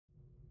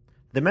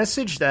The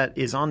message that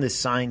is on this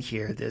sign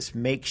here, this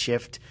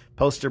makeshift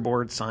poster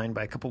board sign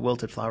by a couple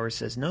wilted flowers,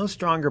 says, "No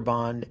stronger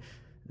bond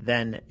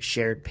than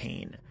shared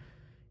pain."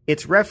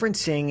 It's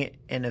referencing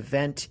an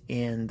event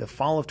in the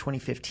fall of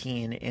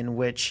 2015 in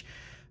which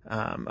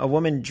a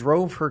woman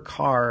drove her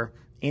car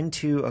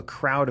into a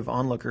crowd of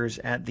onlookers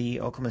at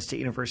the Oklahoma State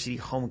University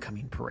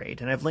homecoming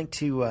parade. And I've linked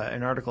to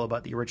an article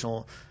about the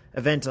original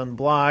event on the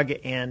blog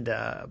and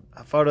a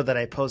photo that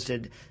I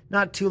posted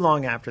not too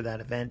long after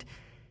that event.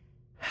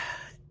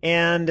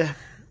 And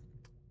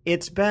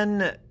it's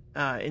been,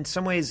 in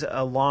some ways,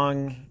 a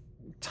long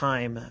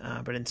time,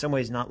 but in some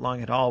ways not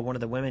long at all. One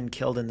of the women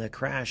killed in the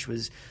crash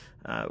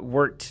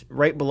worked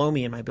right below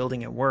me in my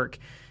building at work.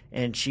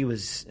 And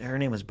her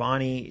name was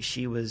Bonnie.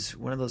 She was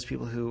one of those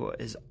people who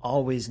is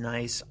always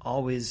nice,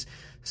 always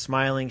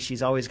smiling.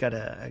 She's always got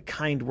a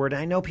kind word.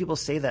 I know people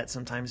say that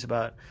sometimes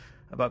about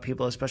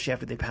people, especially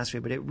after they pass away,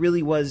 but it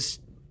really was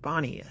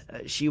Bonnie.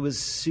 She was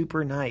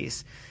super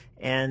nice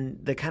and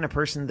the kind of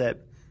person that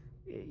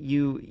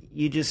you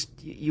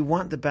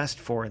want the best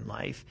for in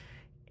life.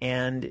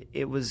 And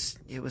it was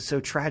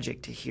so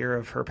tragic to hear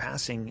of her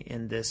passing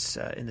in this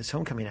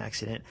homecoming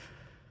accident.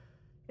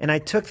 And I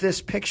took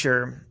this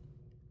picture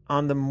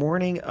on the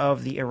morning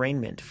of the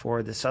arraignment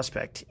for the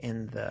suspect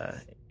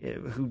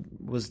who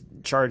was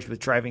charged with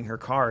driving her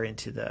car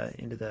into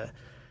the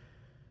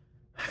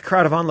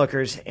crowd of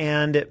onlookers.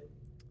 And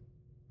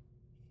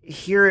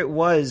here it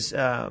was,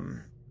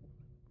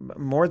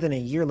 more than a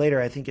year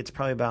later. I think it's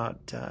probably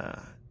about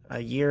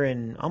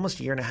almost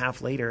a year and a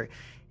half later.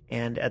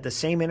 And at the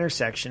same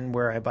intersection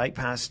where I bike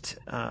past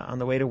on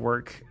the way to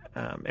work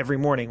every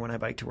morning when I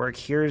bike to work,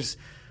 here's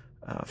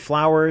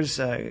flowers,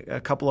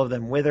 a couple of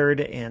them withered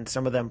and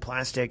some of them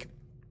plastic.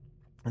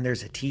 And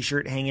there's a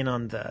T-shirt hanging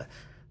on the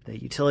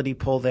utility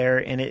pole there,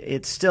 and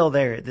it's still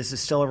there. This is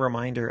still a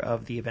reminder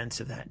of the events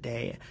of that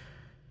day.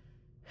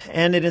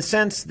 And in a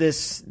sense,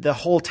 the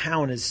whole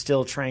town is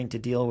still trying to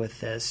deal with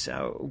this.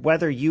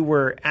 Whether you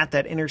were at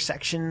that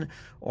intersection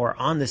or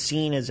on the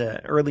scene as an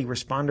early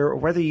responder, or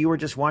whether you were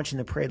just watching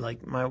the parade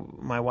like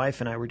my wife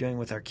and I were doing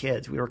with our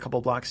kids. We were a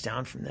couple blocks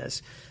down from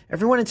this.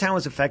 Everyone in town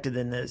was affected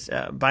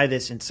by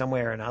this in some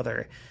way or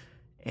another.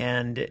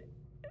 And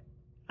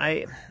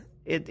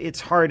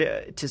it's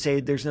hard to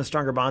say there's no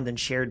stronger bond than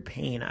shared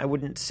pain. I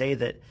wouldn't say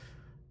that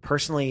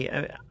personally.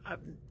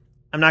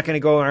 I'm not going to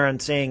go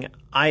around saying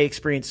I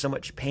experienced so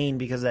much pain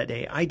because of that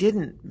day. I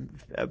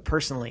didn't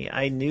personally.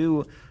 I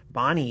knew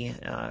Bonnie,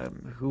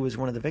 who was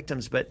one of the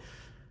victims, but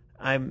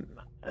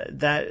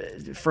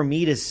for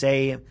me to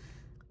say,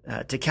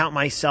 to count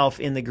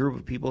myself in the group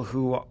of people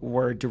who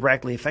were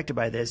directly affected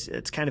by this,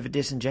 it's kind of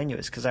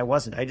disingenuous because I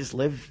wasn't. I just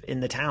live in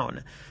the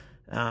town.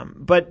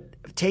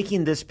 But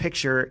taking this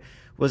picture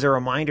was a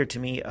reminder to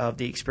me of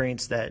the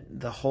experience that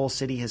the whole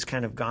city has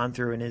kind of gone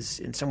through and is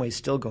in some ways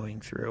still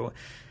going through.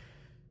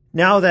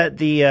 Now that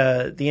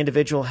the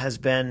individual has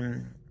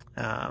been,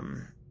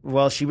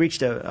 she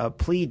reached a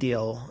plea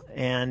deal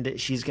and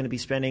she's going to be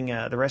spending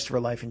the rest of her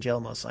life in jail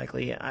most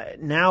likely.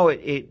 Now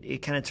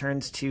it kind of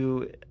turns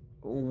to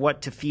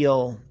what to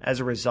feel as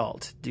a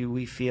result. Do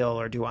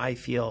I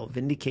feel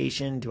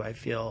vindication? Do I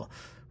feel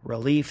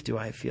relief? Do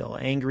I feel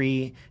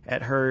angry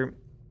at her?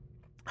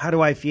 How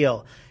do I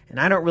feel? And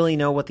I don't really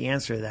know what the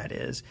answer to that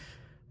is,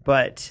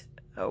 but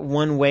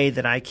one way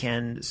that I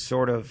can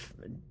sort of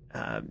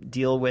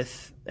deal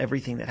with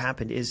everything that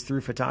happened is through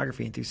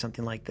photography and through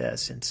something like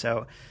this. And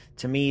so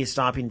to me,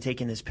 stopping and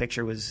taking this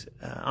picture was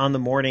on the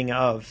morning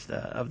of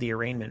the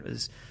arraignment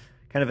was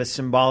kind of a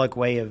symbolic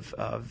way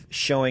of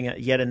showing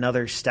yet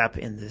another step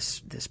in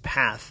this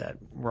path that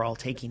we're all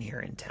taking here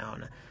in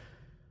town.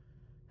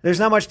 There's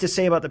not much to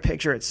say about the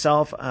picture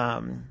itself.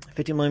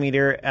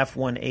 50mm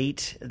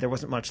f1.8. There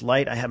wasn't much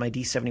light. I had my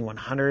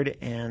D7100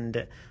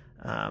 and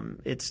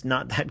it's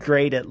not that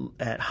great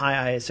at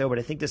high ISO, but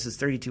I think this is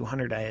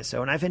 3200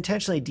 ISO, and I've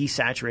intentionally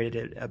desaturated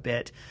it a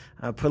bit,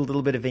 put a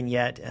little bit of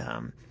vignette.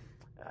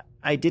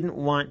 I didn't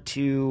want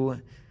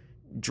to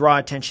draw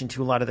attention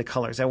to a lot of the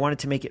colors. I wanted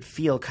to make it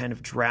feel kind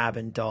of drab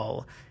and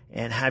dull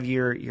and have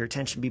your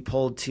attention be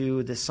pulled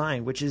to the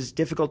sign, which is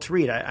difficult to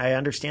read. I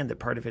understand that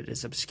part of it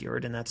is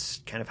obscured, and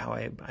that's kind of how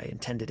I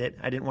intended it.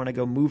 I didn't want to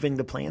go moving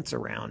the plants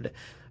around,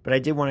 but I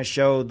did want to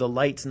show the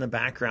lights in the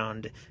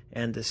background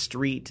and the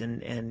street,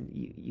 and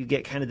you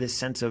get kind of this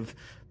sense of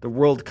the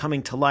world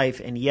coming to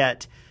life, and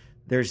yet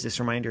there's this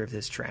reminder of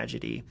this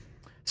tragedy.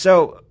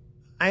 So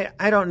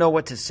I don't know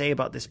what to say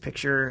about this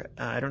picture.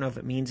 I don't know if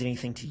it means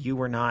anything to you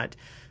or not,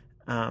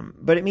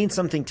 but it means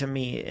something to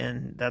me,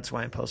 and that's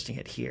why I'm posting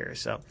it here.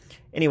 So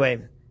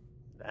anyway,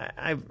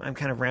 I'm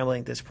kind of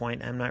rambling at this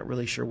point. I'm not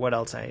really sure what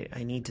else I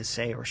need to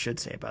say or should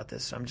say about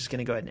this, so I'm just going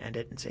to go ahead and end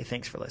it and say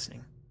thanks for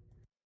listening.